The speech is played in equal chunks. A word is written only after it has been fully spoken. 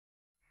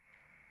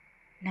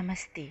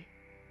Namaste,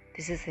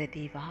 this is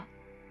Adiva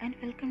and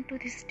welcome to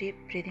this deep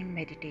breathing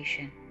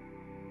meditation.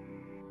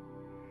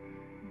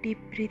 Deep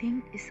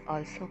breathing is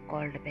also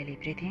called belly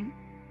breathing,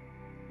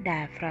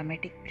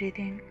 diaphragmatic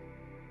breathing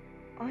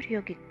or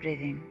yogic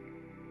breathing.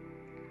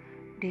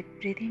 Deep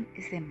breathing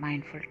is a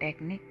mindful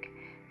technique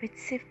which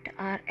shifts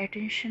our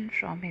attention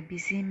from a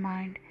busy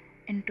mind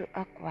into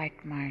a quiet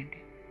mind.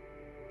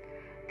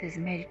 This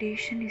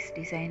meditation is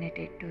designed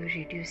to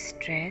reduce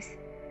stress,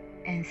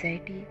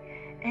 anxiety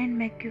and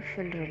make you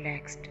feel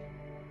relaxed.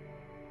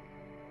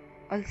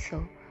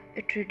 Also,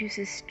 it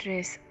reduces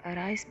stress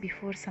arise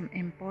before some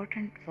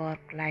important work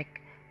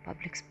like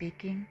public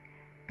speaking,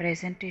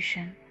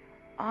 presentation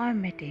or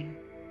meeting.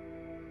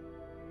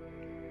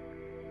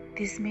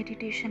 This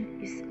meditation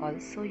is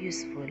also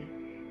useful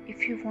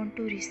if you want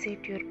to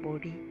reset your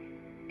body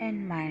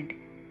and mind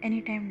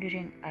anytime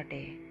during a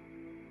day.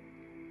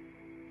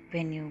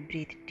 When you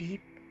breathe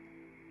deep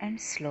and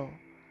slow,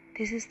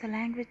 this is the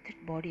language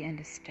that body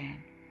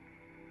understands.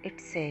 It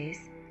says,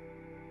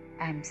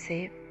 I am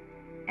safe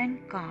and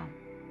calm.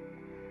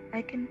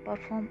 I can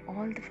perform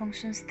all the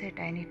functions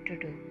that I need to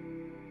do.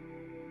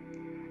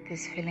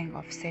 This feeling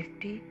of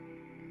safety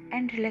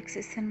and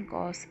relaxation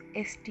goes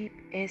as deep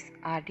as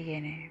our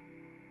DNA.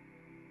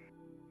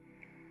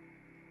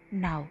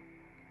 Now,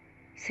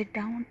 sit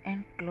down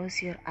and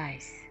close your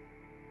eyes.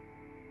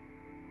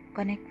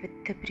 Connect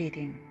with the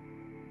breathing.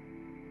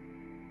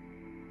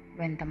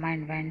 When the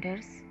mind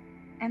wanders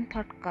and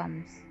thought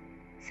comes,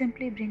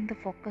 simply bring the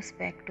focus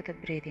back to the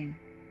breathing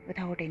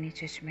without any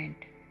judgment.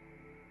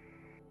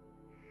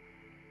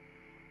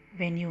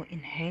 When you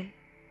inhale,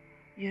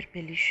 your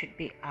belly should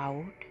be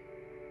out,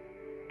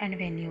 and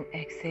when you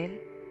exhale,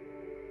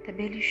 the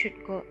belly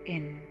should go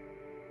in.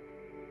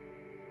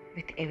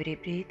 With every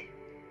breath,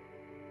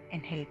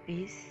 inhale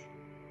peace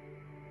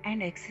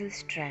and exhale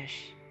stress.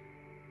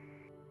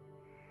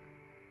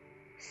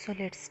 So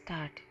let's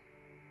start.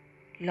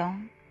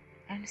 Long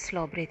and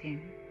slow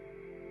breathing.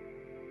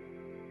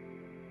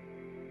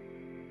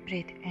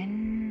 Breathe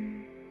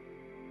in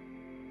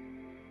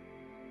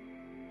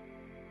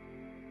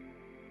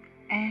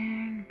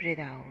and breathe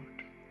out.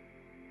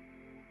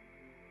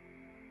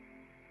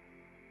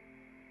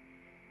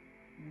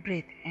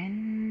 Breathe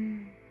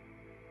in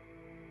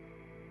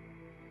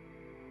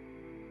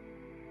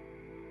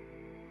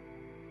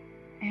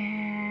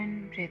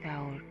and breathe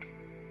out.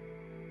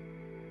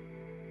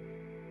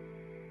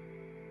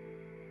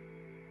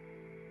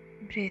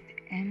 Breathe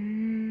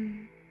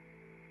in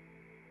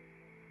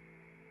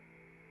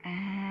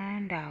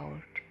and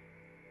out.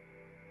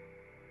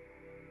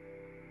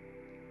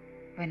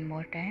 One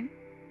more time.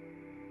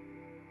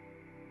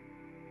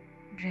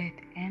 Breathe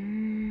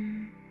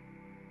in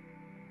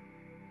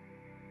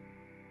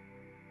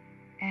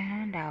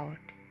and out.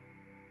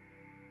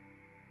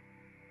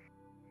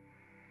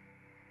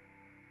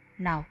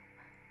 Now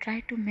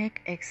try to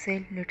make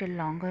exhale little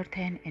longer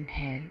than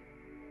inhale.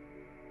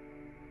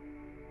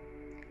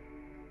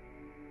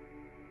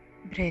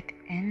 Breathe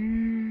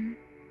in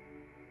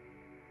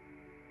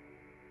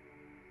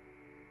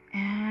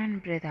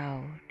and breathe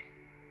out.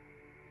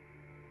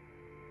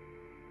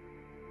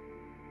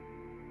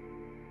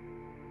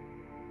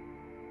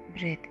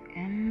 Breathe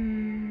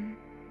in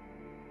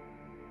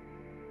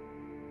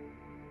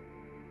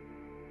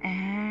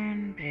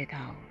and breathe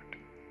out.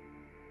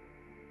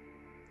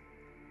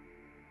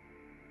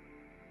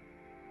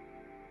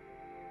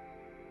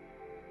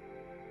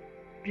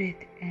 Breathe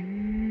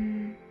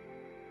in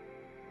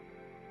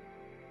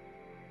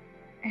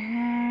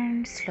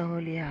and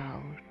slowly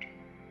out.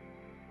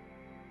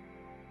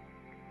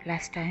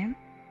 Last time.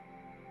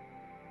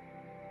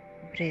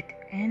 Breathe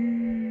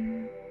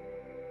in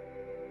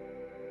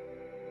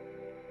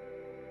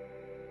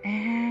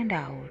and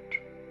out.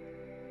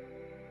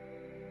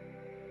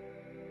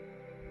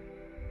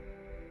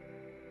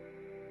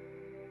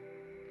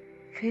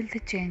 Feel the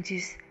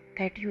changes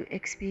that you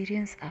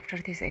experience after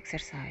this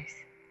exercise.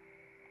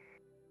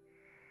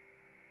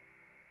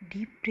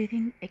 Deep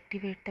breathing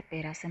activates the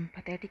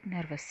parasympathetic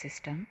nervous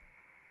system,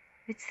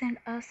 which sends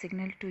a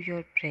signal to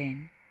your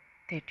brain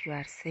that you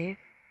are safe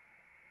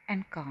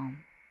and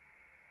calm.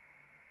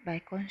 By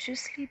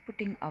consciously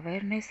putting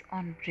awareness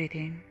on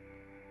breathing,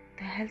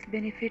 the health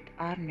benefits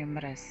are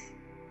numerous.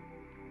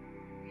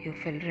 You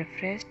feel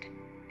refreshed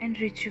and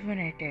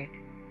rejuvenated,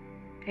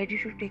 ready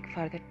to take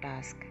further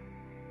tasks.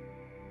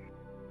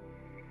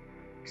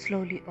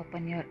 Slowly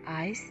open your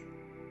eyes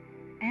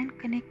and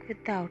connect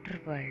with the outer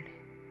world.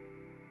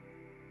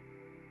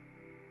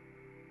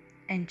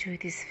 Enjoy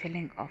this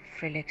feeling of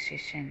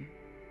relaxation.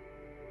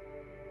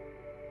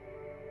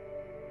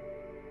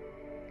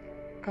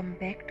 Come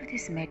back to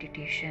this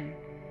meditation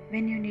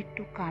when you need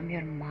to calm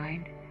your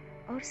mind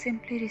or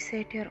simply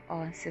reset your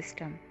own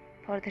system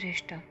for the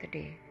rest of the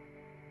day.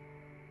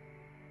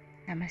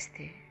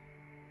 Namaste.